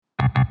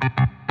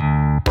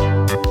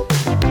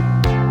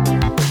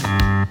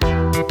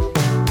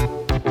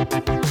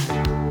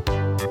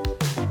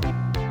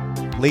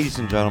Ladies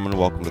and gentlemen,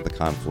 welcome to the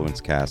Confluence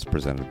Cast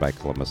presented by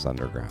Columbus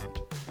Underground.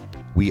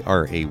 We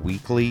are a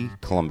weekly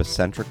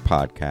Columbus-centric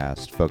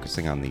podcast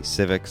focusing on the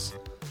civics,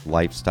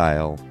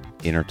 lifestyle,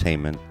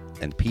 entertainment,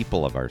 and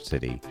people of our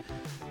city.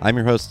 I'm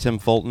your host, Tim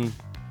Fulton.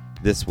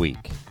 This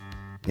week,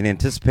 in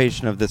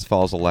anticipation of this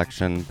fall's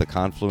election, the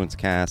Confluence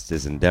Cast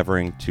is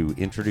endeavoring to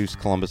introduce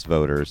Columbus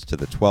voters to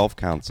the 12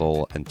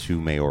 council and 2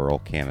 mayoral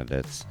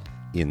candidates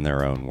in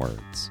their own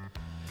words.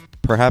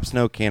 Perhaps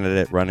no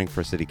candidate running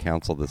for city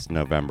council this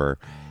November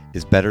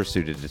is better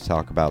suited to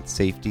talk about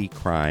safety,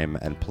 crime,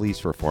 and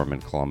police reform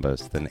in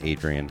Columbus than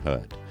Adrienne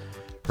Hood.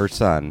 Her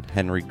son,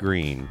 Henry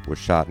Green, was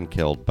shot and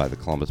killed by the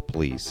Columbus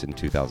police in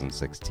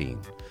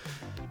 2016.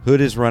 Hood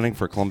is running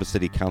for Columbus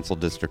City Council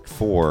District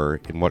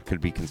 4 in what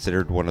could be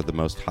considered one of the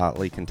most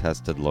hotly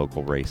contested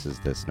local races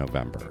this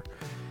November.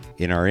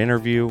 In our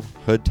interview,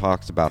 Hood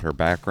talks about her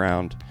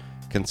background,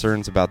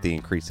 concerns about the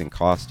increasing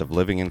cost of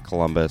living in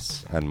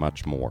Columbus, and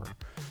much more.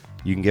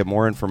 You can get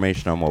more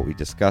information on what we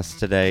discussed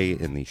today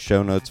in the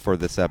show notes for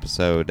this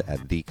episode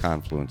at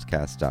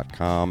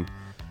theconfluencecast.com.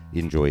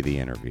 Enjoy the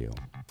interview.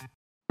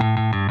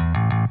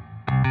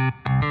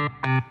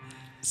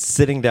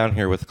 Sitting down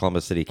here with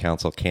Columbus City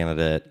Council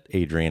candidate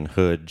Adrienne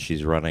Hood.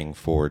 She's running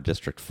for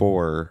District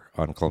 4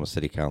 on Columbus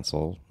City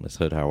Council. Ms.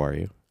 Hood, how are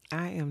you?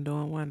 I am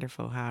doing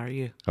wonderful. How are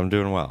you? I'm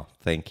doing well.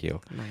 Thank you.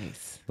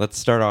 Nice. Let's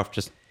start off.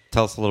 Just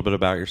tell us a little bit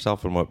about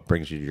yourself and what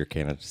brings you to your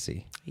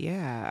candidacy.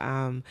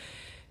 Yeah.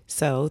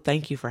 So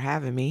thank you for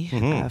having me.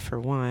 For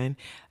one,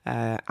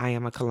 I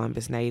am a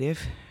Columbus native,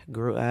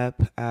 grew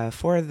up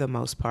for the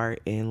most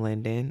part in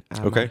Linden.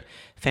 Okay. My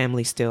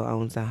family still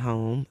owns a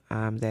home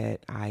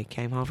that I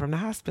came home from the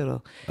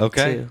hospital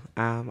Okay.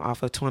 to,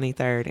 off of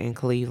 23rd in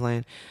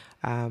Cleveland.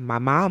 My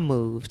mom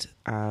moved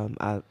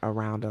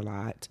around a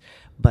lot,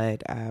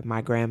 but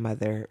my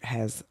grandmother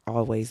has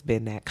always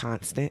been that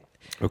constant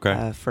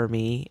for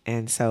me.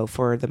 And so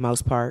for the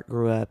most part,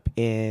 grew up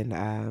in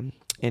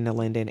the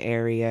Linden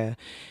area.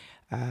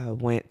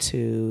 Went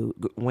to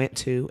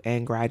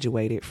and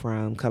graduated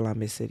from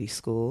Columbus City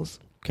Schools.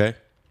 Okay.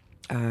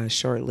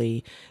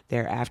 Shortly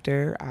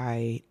thereafter,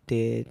 I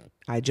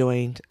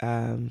joined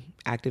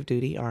active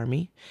duty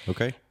Army.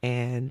 Okay.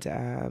 And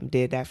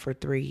did that for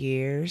 3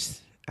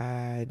 years.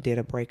 Did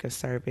a break of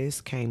service,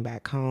 came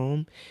back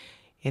home,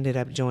 ended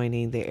up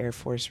joining the Air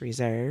Force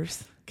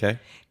Reserves. Okay.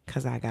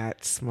 Because I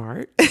got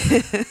smart.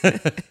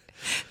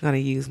 Going to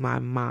use my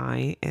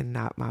mind and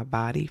not my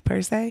body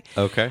per se.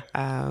 Okay.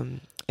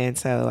 And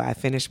so I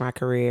finished my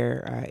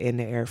career in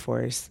the Air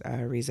Force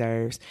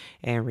Reserves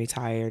and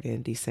retired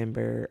in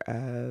December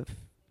of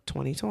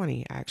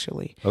 2020,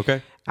 actually.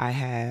 Okay. I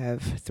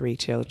have 3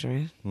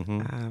 children.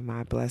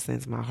 My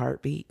blessings, my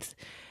heartbeats,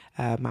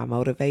 my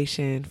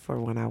motivation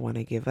for when I want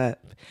to give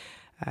up.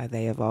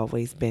 They have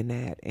always been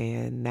that.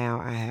 And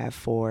now I have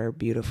 4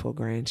 beautiful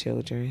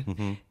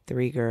grandchildren,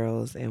 3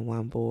 girls and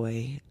 1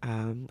 boy.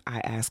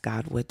 I asked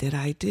God, what did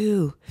I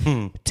do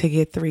to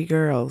get 3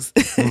 girls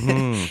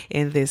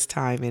in this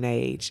time and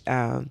age?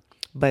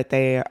 But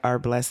they are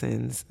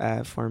blessings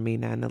for me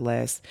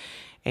nonetheless.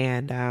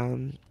 And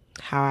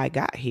how I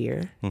got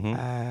here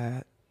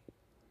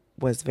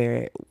was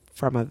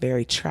from a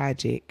very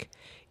tragic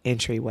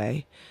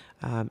entryway.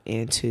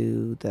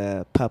 Into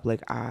the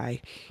public eye.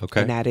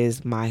 Okay. And that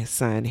is my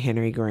son,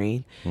 Henry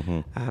Green.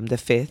 The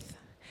 5th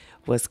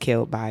was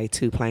killed by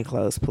 2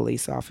 plainclothes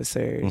police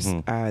officers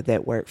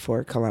that work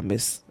for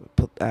Columbus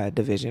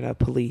Division of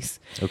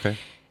Police. Okay.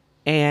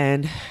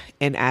 And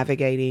in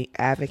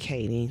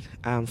advocating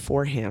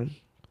for him,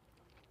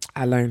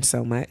 I learned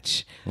so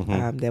much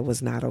that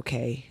was not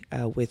okay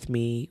with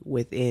me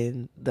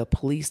within the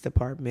police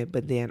department,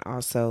 but then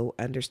also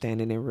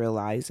understanding and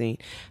realizing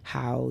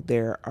how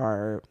there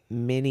are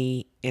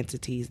many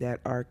entities that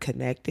are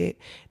connected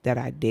that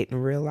I didn't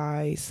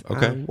realize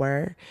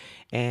were.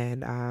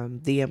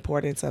 And the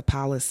importance of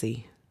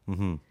policy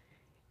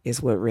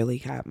is what really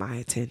got my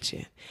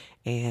attention.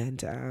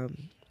 And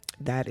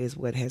that is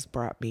what has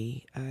brought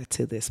me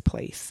to this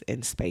place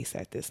and space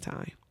at this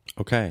time.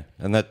 Okay.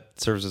 And that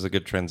serves as a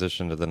good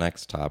transition to the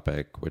next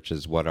topic, which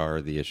is what are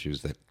the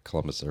issues that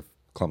Columbus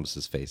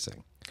is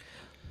facing?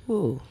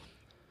 Ooh,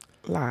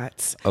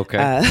 lots.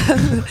 Okay.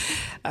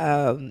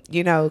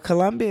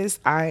 Columbus,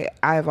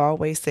 I've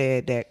always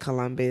said that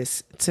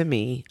Columbus, to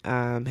me,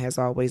 has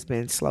always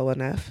been slow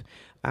enough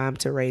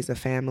to raise a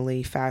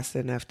family, fast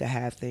enough to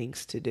have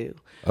things to do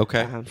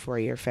for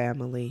your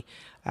family.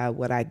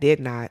 What I did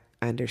not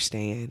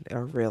understand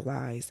or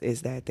realize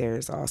is that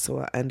there's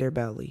also an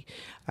underbelly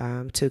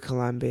to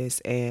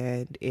Columbus,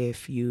 and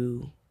if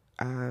you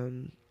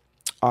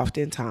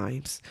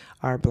oftentimes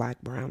are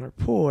Black, brown, or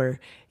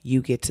poor,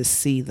 you get to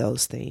see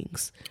those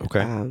things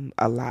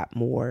a lot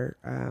more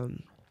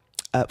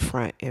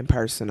upfront and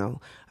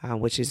personal,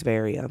 which is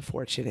very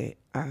unfortunate.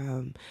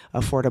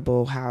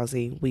 Affordable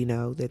housing, we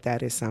know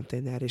that is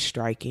something that is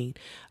striking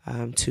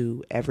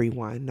to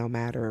everyone, no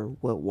matter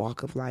what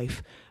walk of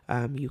life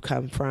you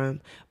come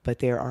from. But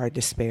there are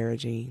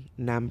disparaging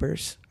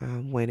numbers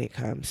when it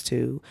comes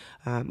to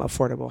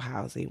affordable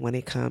housing, when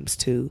it comes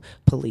to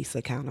police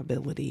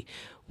accountability,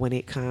 when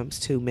it comes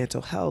to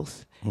mental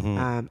health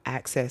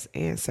access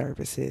and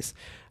services.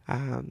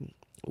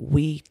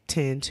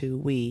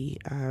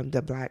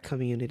 The Black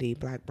community,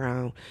 Black,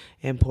 brown,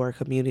 and poor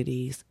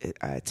communities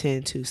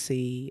tend to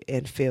see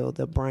and feel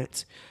the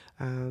brunt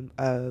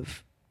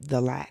of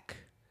the lack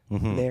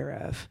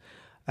thereof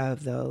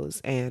of those.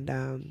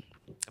 And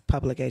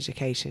public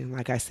education,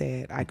 like I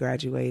said, I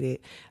graduated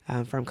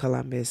from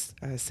Columbus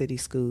City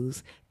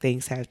Schools.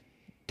 Things have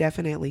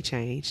definitely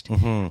changed.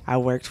 I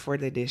worked for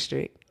the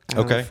district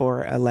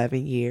for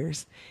 11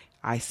 years.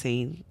 I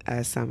seen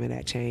some of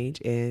that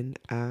change, and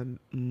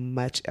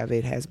much of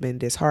it has been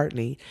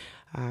disheartening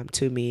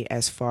to me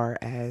as far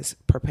as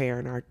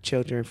preparing our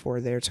children for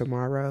their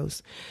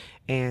tomorrows.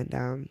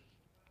 And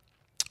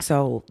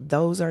so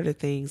those are the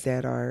things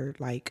that are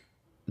like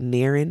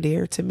near and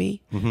dear to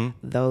me,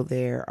 though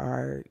there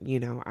are,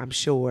 I'm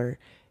sure,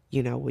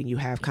 when you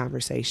have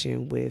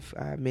conversation with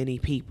many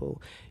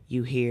people,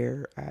 you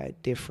hear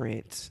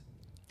different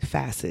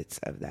facets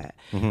of that.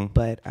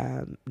 But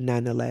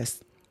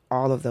nonetheless,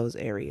 all of those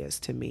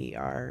areas to me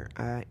are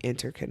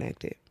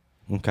interconnected.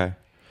 Okay.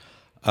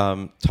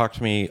 Talk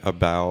to me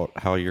about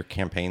how your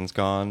campaign's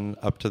gone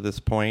up to this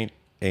point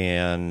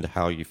and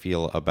how you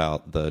feel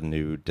about the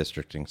new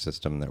districting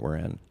system that we're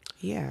in.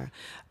 Yeah.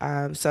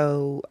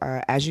 So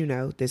as you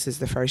know, this is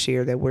the first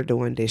year that we're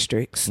doing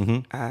districts.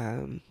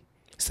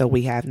 So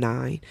we have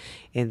 9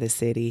 in the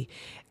city.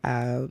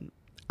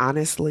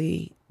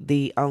 Honestly,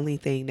 the only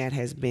thing that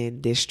has been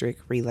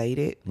district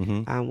related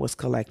was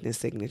collecting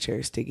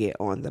signatures to get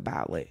on the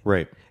ballot.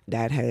 Right.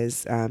 That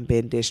has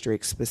been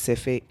district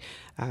specific.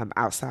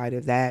 Outside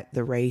of that,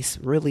 the race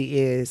really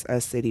is a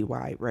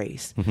citywide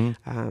race.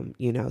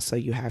 So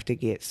you have to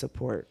get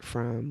support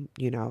from,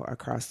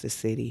 across the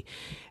city.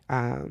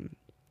 And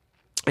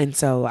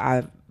so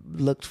I've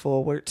looked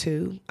forward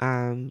to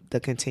the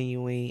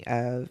continuing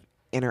of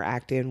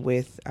interacting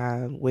with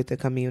the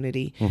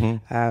community.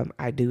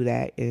 I do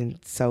that in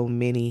so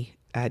many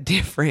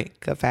different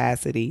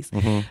capacities.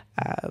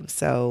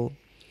 So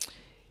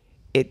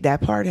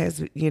that part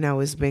has,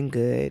 it's been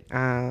good.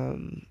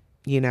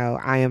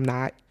 I am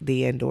not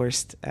the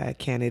endorsed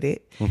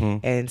candidate.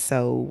 And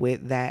so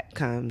with that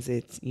comes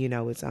its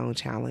own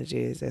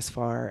challenges as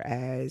far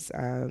as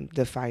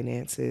the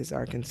finances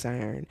are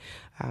concerned,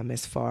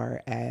 as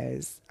far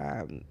as,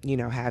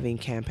 having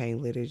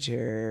campaign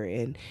literature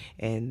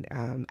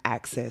and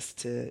access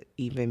to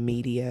even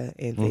media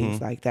and things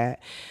like that.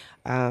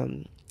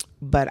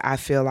 But I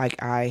feel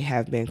like I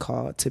have been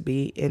called to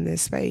be in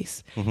this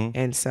space.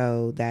 And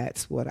so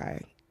that's what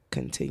I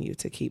continue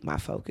to keep my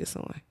focus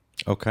on.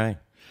 Okay.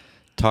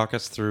 Talk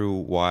us through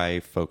why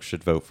folks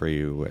should vote for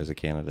you as a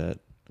candidate.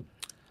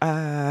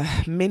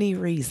 Many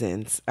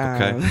reasons.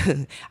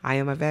 Okay. I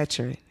am a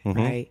veteran,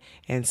 right?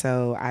 And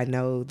so I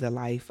know the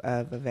life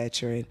of a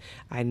veteran.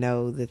 I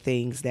know the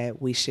things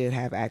that we should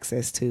have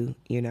access to,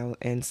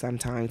 and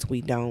sometimes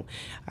we don't.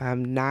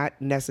 Not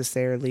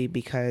necessarily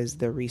because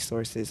the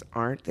resources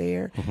aren't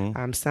there.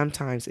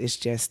 Sometimes it's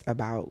just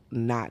about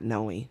not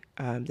knowing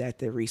that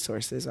the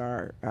resources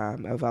are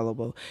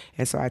available.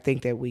 And so I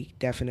think that we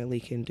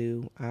definitely can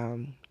do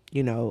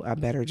a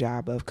better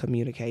job of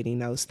communicating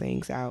those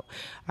things out.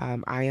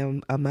 I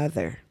am a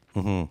mother.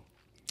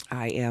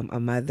 I am a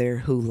mother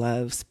who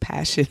loves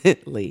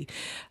passionately.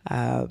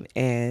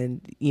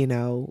 And,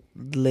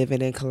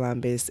 living in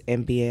Columbus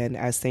and being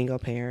a single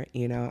parent,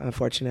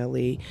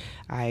 unfortunately,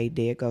 I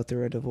did go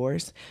through a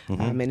divorce.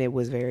 And it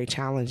was very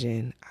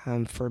challenging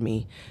for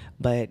me.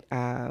 But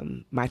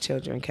my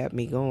children kept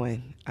me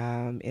going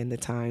in the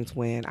times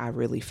when I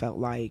really felt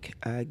like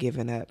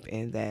giving up,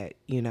 and that,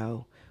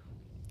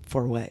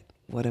 for what?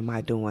 What am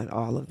I doing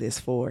all of this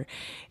for?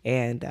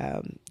 And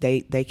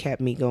they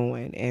kept me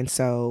going. And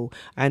so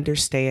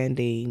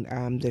understanding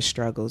the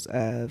struggles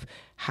of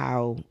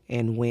how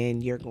and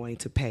when you're going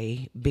to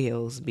pay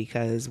bills,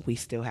 because we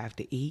still have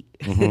to eat,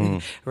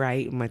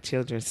 right? My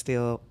children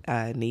still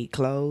need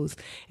clothes,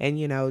 and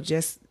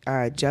just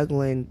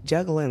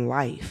juggling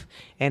life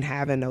and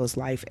having those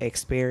life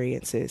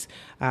experiences.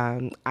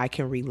 I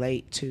can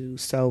relate to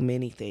so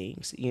many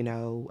things.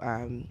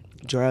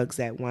 Drugs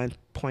at one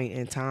point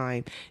in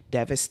time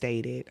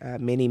devastated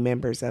many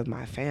members of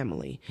my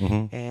family,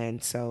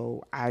 and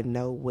so I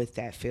know what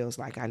that feels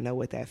like. I know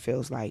what that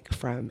feels like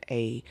from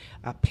a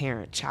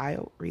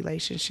parent-child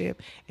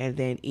relationship, and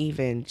then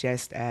even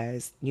just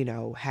as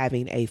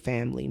having a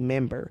family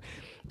member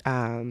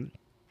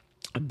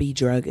be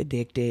drug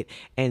addicted,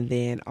 and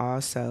then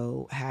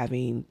also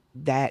having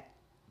that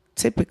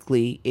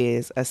typically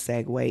is a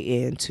segue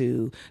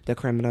into the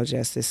criminal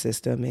justice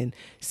system and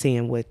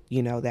seeing what,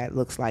 that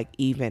looks like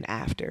even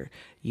after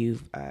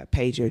you've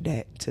paid your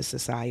debt to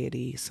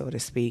society, so to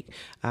speak.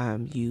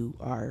 You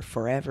are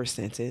forever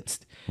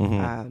sentenced.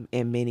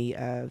 And many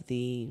of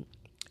the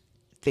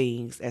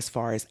things as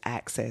far as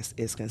access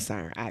is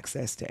concerned,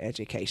 access to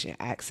education,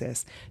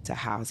 access to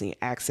housing,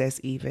 access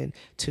even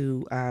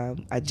to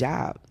a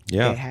job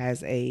that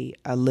has a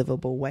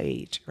livable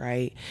wage,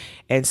 right?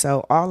 And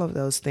so all of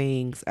those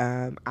things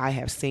I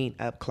have seen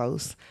up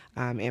close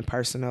and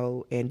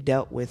personal and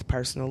dealt with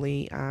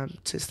personally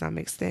to some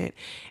extent.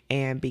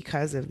 And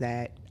because of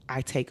that,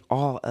 I take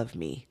all of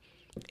me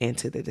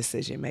into the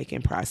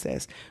decision-making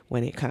process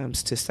when it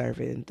comes to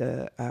serving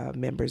the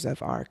members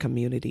of our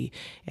community.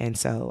 And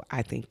so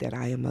I think that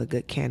I am a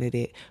good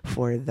candidate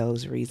for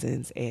those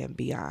reasons and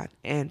beyond.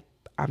 And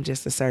I'm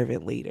just a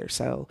servant leader.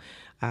 So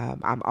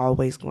I'm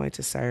always going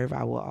to serve.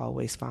 I will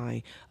always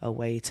find a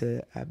way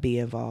to be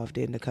involved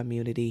in the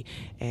community.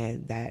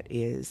 And that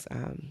is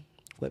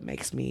what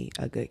makes me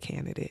a good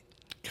candidate.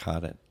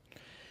 Got it.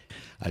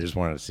 I just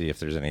wanted to see if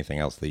there's anything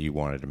else that you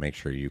wanted to make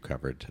sure you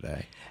covered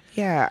today.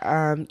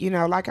 Yeah,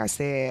 like I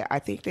said, I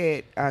think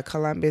that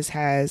Columbus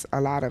has a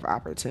lot of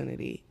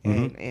opportunity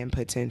and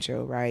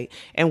potential, right?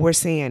 And we're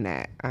seeing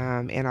that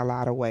in a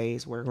lot of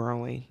ways. We're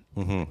growing.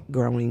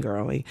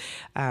 Growing.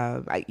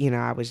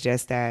 I was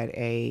just at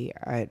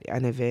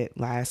an event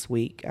last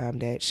week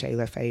that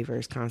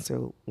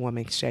Councilwoman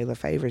Shayla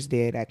Favors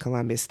did at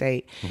Columbus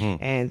State,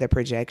 and the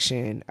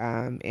projection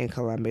in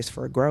Columbus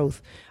for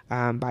growth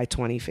by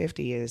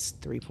 2050 is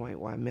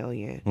 3.1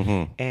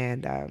 million.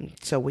 And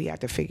so we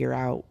have to figure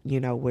out,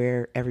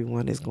 where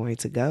everyone is going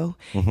to go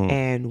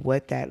and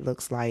what that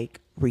looks like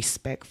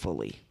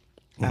respectfully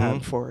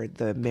for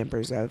the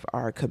members of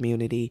our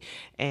community.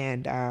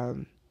 And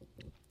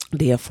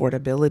the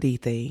affordability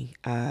thing,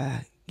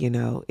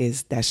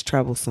 that's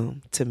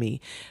troublesome to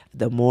me.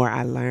 The more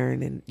I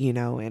learn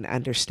and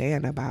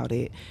understand about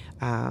it,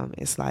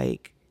 it's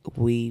like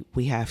we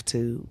have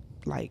to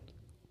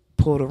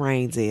pull the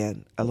reins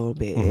in a little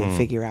bit and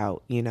figure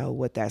out,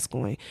 what that's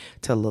going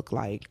to look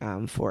like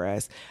for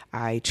us.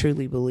 I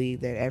truly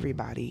believe that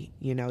everybody,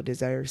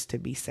 deserves to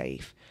be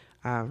safe,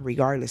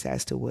 regardless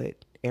as to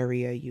what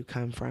area you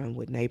come from,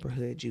 what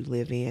neighborhood you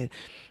live in.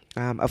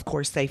 Of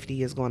course,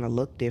 safety is going to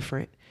look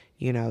different,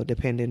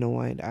 depending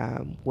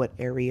on what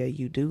area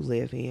you do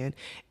live in,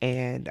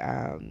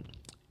 and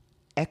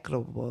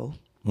equitable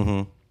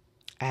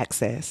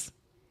access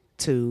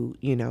to,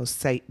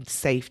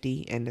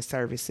 safety and the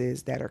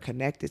services that are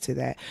connected to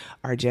that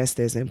are just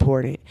as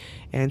important.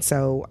 And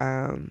so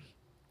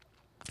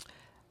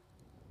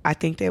I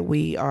think that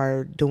we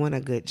are doing a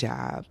good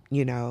job,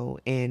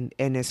 and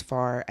as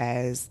far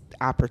as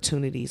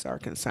opportunities are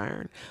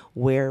concerned.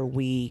 Where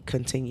we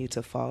continue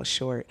to fall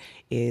short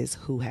is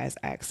who has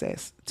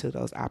access to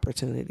those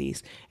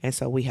opportunities. And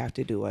so we have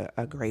to do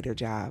a greater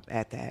job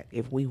at that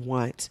if we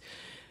want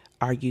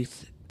our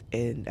youth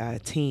and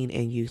teen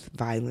and youth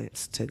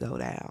violence to go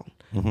down.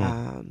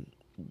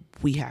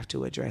 We have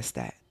to address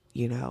that,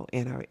 in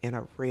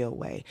a real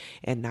way,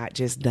 and not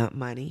just dump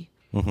money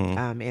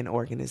in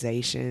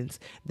organizations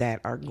that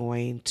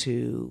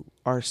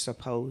are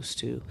supposed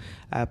to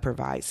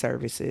provide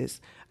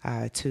services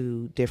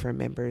to different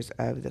members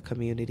of the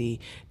community.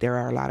 There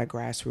are a lot of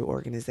grassroots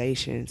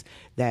organizations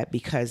that,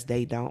 because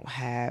they don't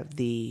have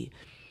the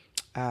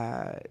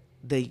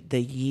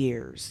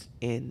years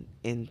in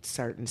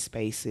certain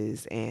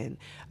spaces and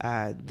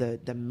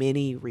the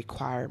many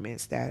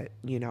requirements that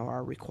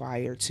are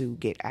required to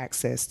get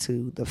access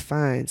to the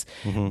funds,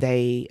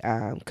 they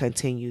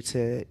continue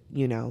to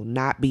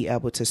not be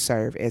able to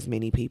serve as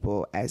many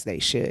people as they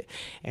should.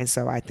 And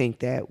so I think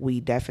that we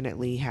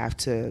definitely have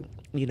to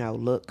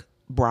look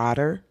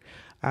broader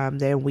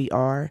than we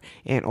are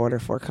in order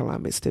for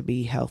Columbus to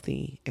be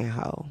healthy and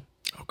whole.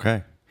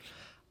 Okay.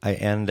 I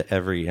end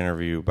every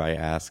interview by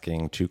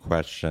asking two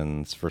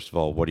questions. First of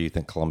all, what do you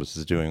think Columbus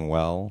is doing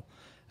well?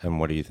 And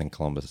what do you think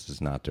Columbus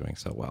is not doing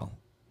so well?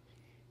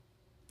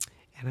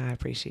 And I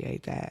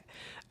appreciate that.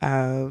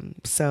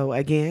 So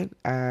again,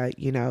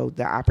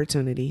 the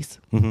opportunities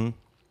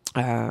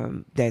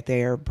that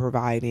they're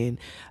providing,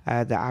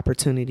 the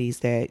opportunities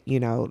that,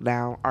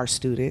 now our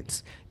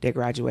students that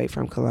graduate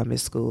from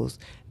Columbus schools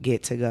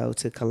get to go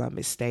to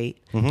Columbus State,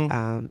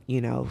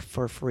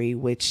 for free,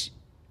 which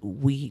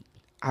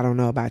I don't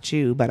know about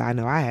you, but I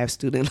know I have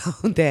student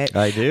loan debt.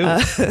 I do.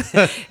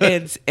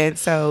 And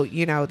so,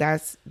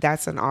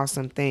 that's an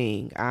awesome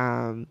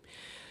thing.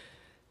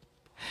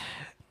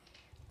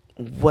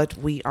 What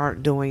we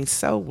aren't doing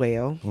so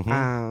well,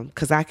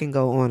 because I can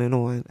go on and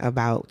on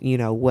about,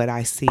 what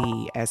I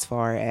see as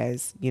far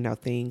as,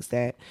 things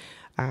that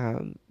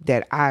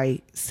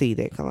I see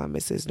that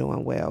Columbus is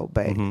doing well.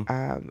 But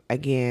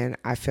again,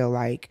 I feel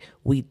like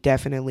we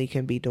definitely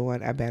can be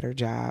doing a better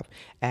job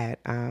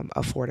at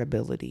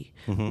affordability.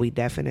 We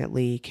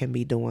definitely can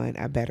be doing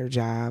a better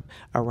job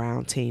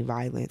around teen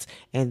violence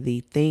and the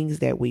things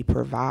that we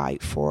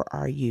provide for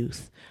our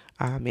youth.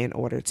 in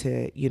order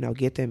to,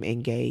 get them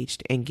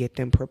engaged and get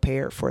them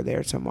prepared for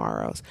their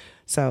tomorrows.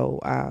 So,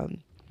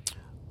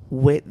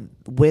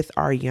 with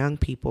our young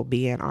people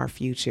being our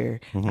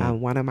future,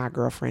 one of my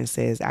girlfriends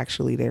says,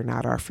 actually, they're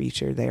not our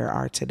future, they're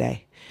our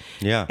today.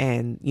 Yeah.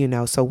 And,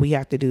 so we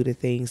have to do the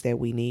things that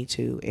we need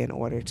to in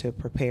order to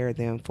prepare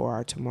them for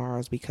our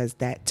tomorrows, because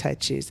that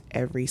touches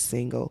every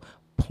single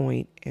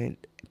point and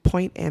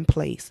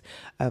place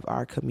of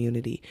our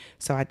community.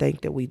 So I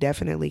think that we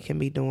definitely can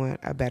be doing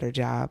a better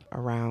job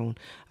around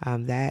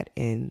that.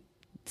 And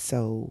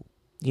so,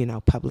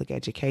 public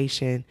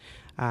education,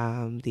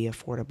 the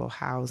affordable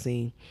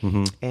housing,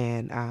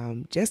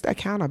 and just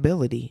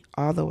accountability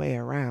all the way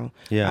around.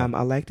 Yeah.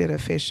 Elected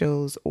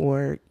officials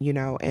or,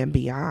 and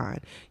beyond,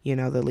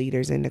 the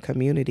leaders in the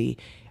community.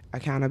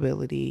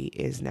 Accountability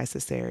is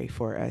necessary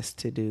for us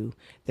to do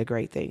the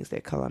great things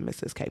that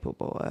Columbus is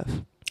capable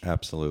of.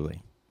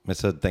 Absolutely.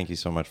 Ms. Hood, thank you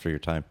so much for your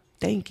time.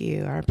 Thank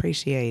you. I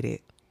appreciate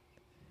it.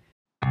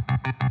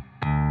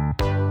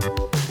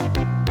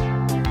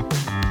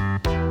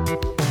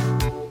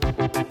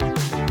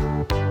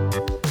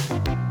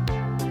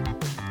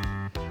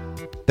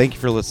 Thank you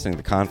for listening to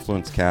the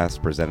Confluence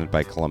Cast presented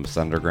by Columbus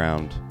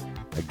Underground.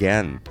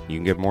 Again, you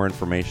can get more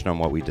information on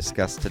what we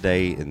discussed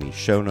today in the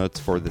show notes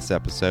for this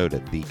episode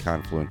at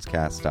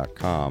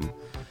theconfluencecast.com.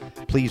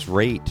 Please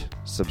rate,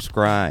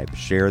 subscribe,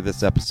 share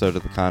this episode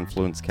of the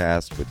Confluence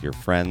Cast with your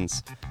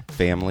friends,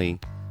 family,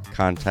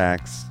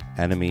 contacts,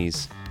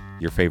 enemies,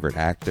 your favorite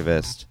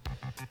activist.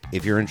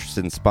 If you're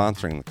interested in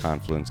sponsoring the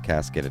Confluence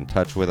Cast, get in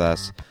touch with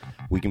us.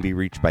 We can be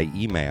reached by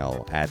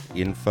email at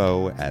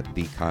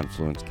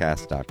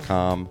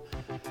info@theconfluencecast.com.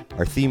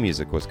 Our theme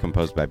music was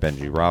composed by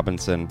Benji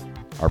Robinson.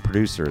 Our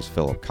producer is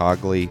Philip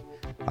Cogley.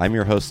 I'm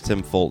your host,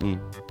 Tim Fulton.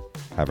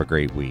 Have a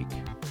great week.